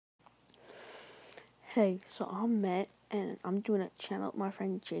Hey, so I'm Matt, and I'm doing a channel with my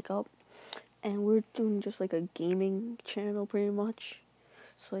friend Jacob, and we're doing just like a gaming channel pretty much.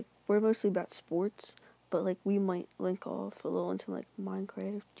 So like we're mostly about sports, but like we might link off a little into like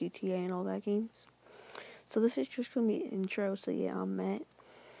Minecraft, GTA, and all that games. So this is just gonna be an intro. So yeah, I'm Matt.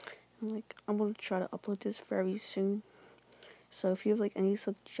 I'm gonna try to upload this very soon. So if you have like any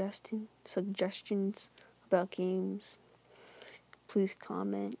suggestions about games, please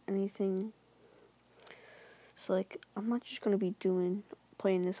comment anything. So like I'm not just gonna be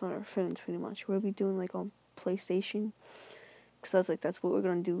playing this on our phones pretty much. We'll be doing like on PlayStation, because that's what we're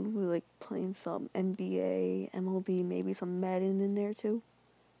gonna do. We're like playing some NBA, MLB, maybe some Madden in there too.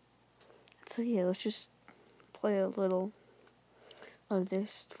 So yeah, let's just play a little of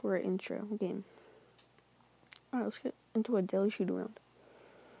this for an intro game. Alright, let's get into a daily shoot around.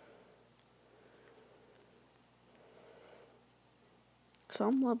 So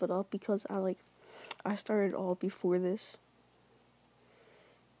I'm leveled up because I started all before this,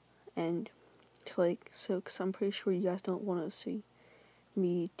 and because I'm pretty sure you guys don't want to see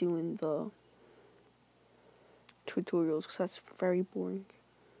me doing the tutorials, because that's very boring.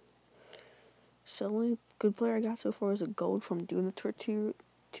 So the only good player I got so far is a gold from doing the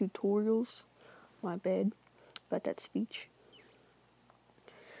tutorials. My bad about that speech.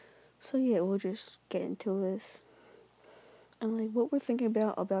 So yeah, we'll just get into this. And like what we're thinking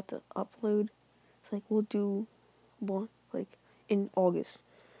about the upload, it's like we'll do one like in August.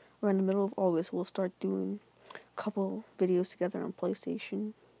 Around the middle of August we'll start doing a couple videos together on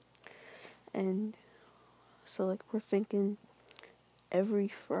PlayStation. And so like we're thinking every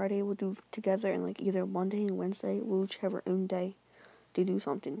Friday we'll do together, and like either Monday and Wednesday we'll each have our own day to do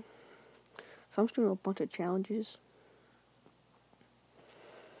something. So I'm just doing a bunch of challenges.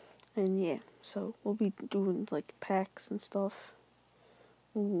 And yeah, so we'll be doing like packs and stuff.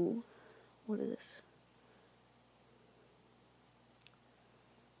 Ooh, what is this?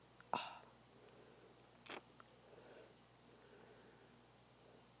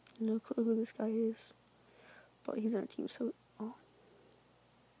 No clue who this guy is, but he's on our team, so oh.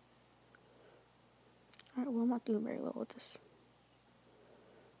 Alright, well I'm not doing very well with this.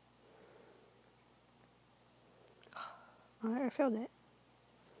 Alright, I failed that.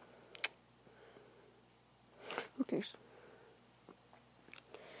 Who cares?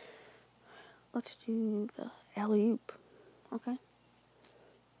 Let's do the alley-oop. Okay.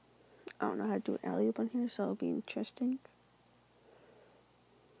 I don't know how to do an alley-oop on here, so it'll be interesting.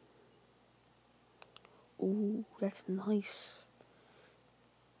 Ooh, that's nice.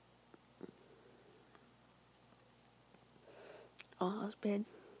 Oh, that's bad.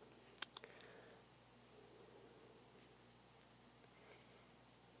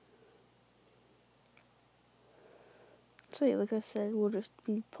 So yeah, like I said, we'll just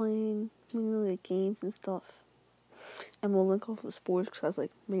be playing mainly like games and stuff. And we'll link off the sports, because that's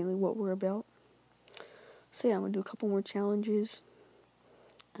like mainly what we're about. So yeah, I'm gonna do a couple more challenges,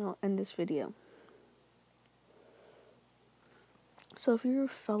 and I'll end this video. So if you're a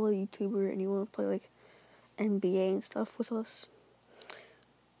fellow YouTuber and you want to play like NBA and stuff with us,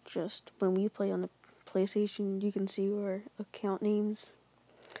 just when we play on the PlayStation, you can see our account names.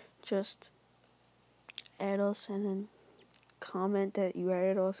 Just add us and then comment that you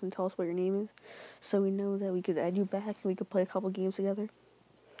added us and tell us what your name is, so we know that we could add you back and we could play a couple games together.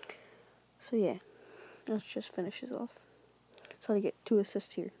 So yeah, let's just finish this off. So I get 2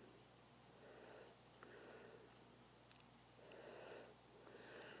 assists here.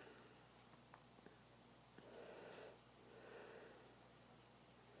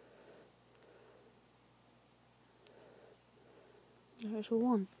 There's a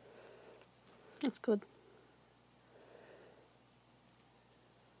 1. That's good.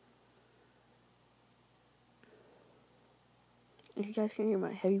 If you guys can hear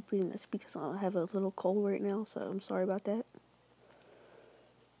my heavy breathing, that's because I have a little cold right now, so I'm sorry about that.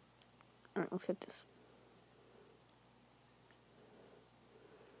 Alright, let's get this.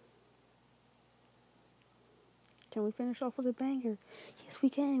 Can we finish off with a banger? Yes, we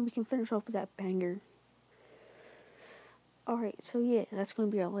can. We can finish off with that banger. Alright, so yeah, that's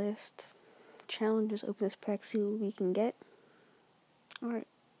going to be our last challenge. Just open this pack, see what we can get. Alright.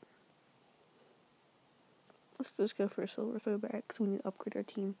 Let's just go for a silver throwback, because we need to upgrade our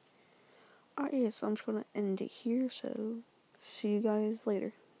team. Alright, yeah, so I'm just going to end it here, so see you guys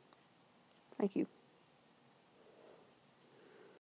later. Thank you.